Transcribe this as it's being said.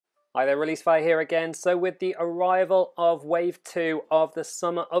Hi there, ReleaseFire here again. So with the arrival of Wave 2 of the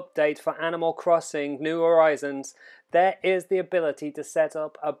summer update for Animal Crossing New Horizons, there is the ability to set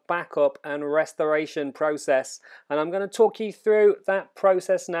up a backup and restoration process. And I'm going to talk you through that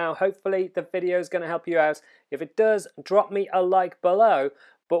process now. Hopefully the video is going to help you out. If it does, drop me a like below.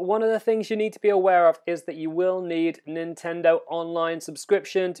 But one of the things you need to be aware of is that you will need Nintendo Online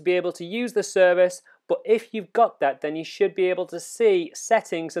subscription to be able to use the service. But if you've got that, then you should be able to see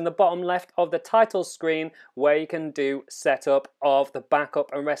settings in the bottom left of the title screen where you can do setup of the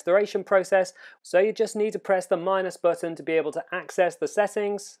backup and restoration process. So you just need to press the minus button to be able to access the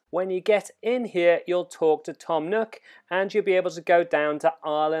settings. When you get in here, you'll talk to Tom Nook and you'll be able to go down to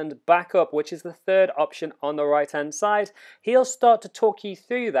Island Backup, which is the third option on the right hand side. He'll start to talk you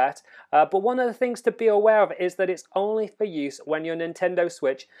through that, but one of the things to be aware of is that it's only for use when your Nintendo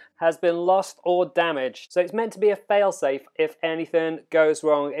Switch has been lost or damaged. So it's meant to be a failsafe if anything goes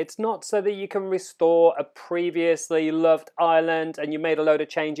wrong. It's not so that you can restore a previously loved island and you made a load of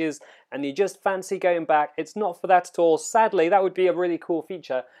changes and you just fancy going back. It's not for that at all. Sadly, that would be a really cool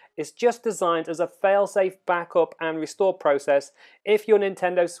feature. It's just designed as a fail-safe backup and restore process if your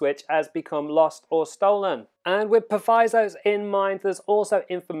Nintendo Switch has become lost or stolen. And with provisos in mind, there's also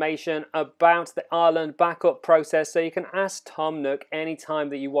information about the Island backup process, so you can ask Tom Nook anytime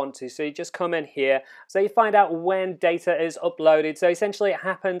that you want to. So you just come in here, so you find out when data is uploaded. So essentially it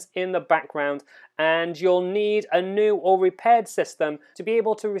happens in the background, and you'll need a new or repaired system to be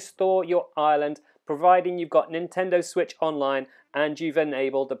able to restore your island, providing you've got Nintendo Switch Online and you've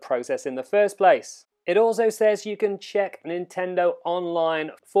enabled the process in the first place. It also says you can check Nintendo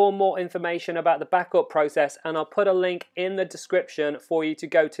Online for more information about the backup process, and I'll put a link in the description for you to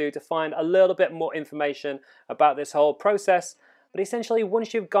go to find a little bit more information about this whole process. But essentially,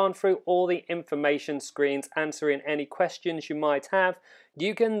 once you've gone through all the information screens answering any questions you might have,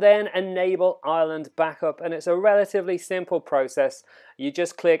 you can then enable Island Backup, and it's a relatively simple process. You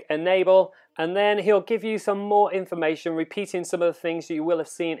just click enable, and then he'll give you some more information, repeating some of the things you will have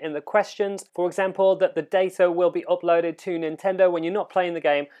seen in the questions. For example, that the data will be uploaded to Nintendo when you're not playing the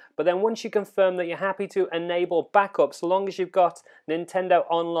game, but then once you confirm that you're happy to enable backup, so long as you've got Nintendo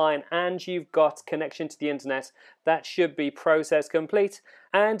Online and you've got connection to the internet, that should be process complete.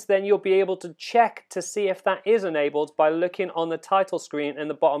 And then you'll be able to check to see if that is enabled by looking on the title screen in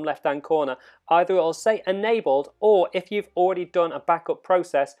the bottom left hand corner. Either it'll say enabled, or if you've already done a backup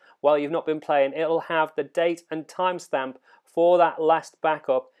process while you've not been playing, it'll have the date and timestamp for that last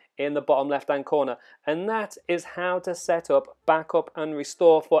backup in the bottom left hand corner. And that is how to set up backup and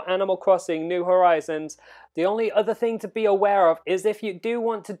restore for Animal Crossing New Horizons. The only other thing to be aware of is if you do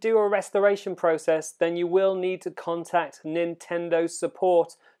want to do a restoration process, then you will need to contact Nintendo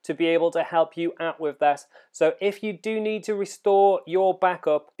support to be able to help you out with that. So if you do need to restore your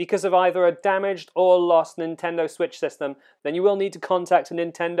backup because of either a damaged or lost Nintendo Switch system, then you will need to contact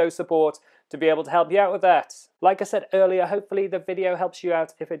Nintendo support to be able to help you out with that. Like I said earlier, hopefully the video helps you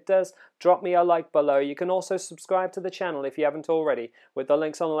out. If it does, drop me a like below. You can also subscribe to the channel if you haven't already, with the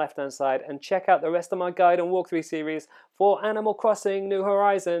links on the left hand side, and check out the rest of my guide and walkthrough series for Animal Crossing New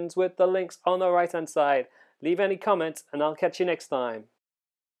Horizons with the links on the right hand side. Leave any comments and I'll catch you next time.